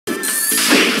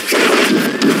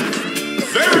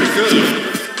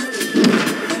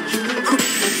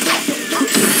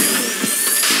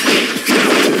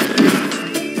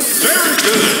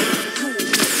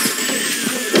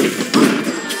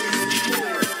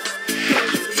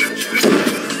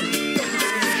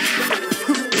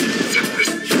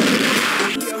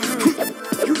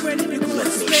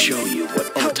Show you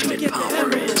what ultimate power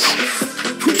is.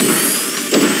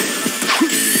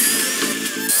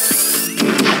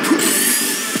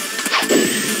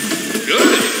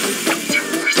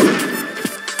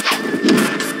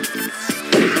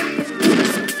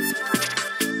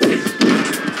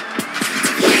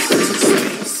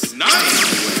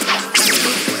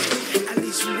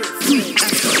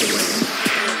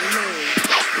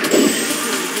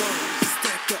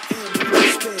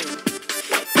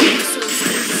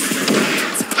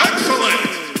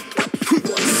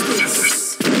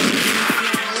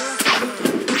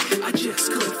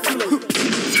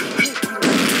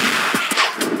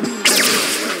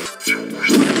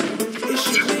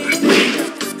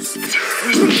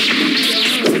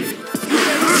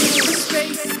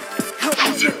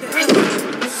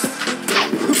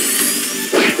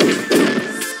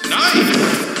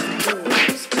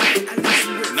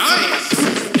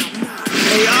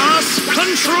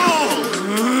 Control!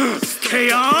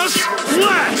 Chaos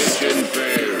Blast!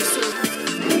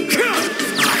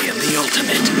 I am the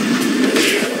ultimate.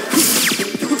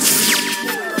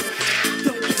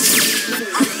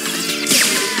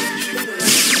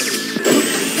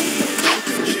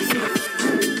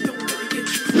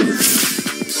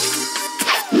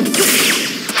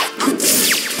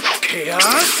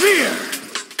 Chaos Sphere!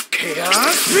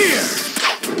 Chaos Sphere!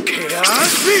 Chaos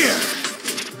Sphere!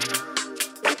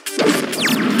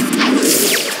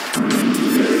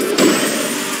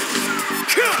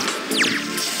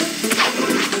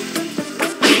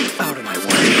 Out of my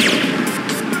way.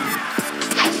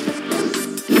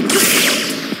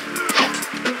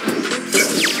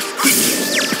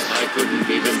 I couldn't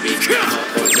even beat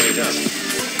or data.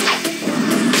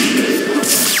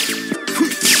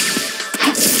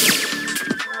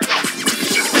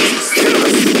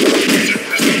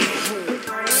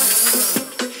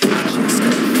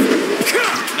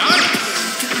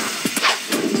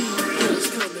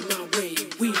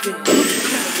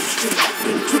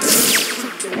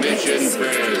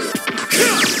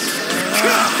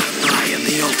 I am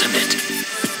the ultimate.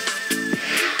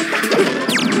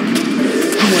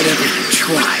 Whatever you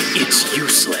try, it's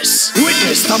useless.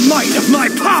 Witness the might of my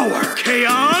power!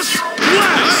 Chaos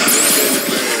Blast!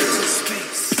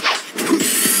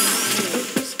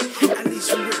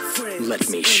 Let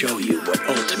me show you what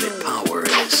ultimate power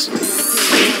is.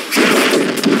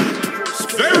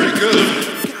 Very good!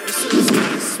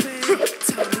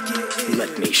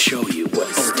 Let me show you what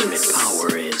ultimate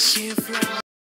power is.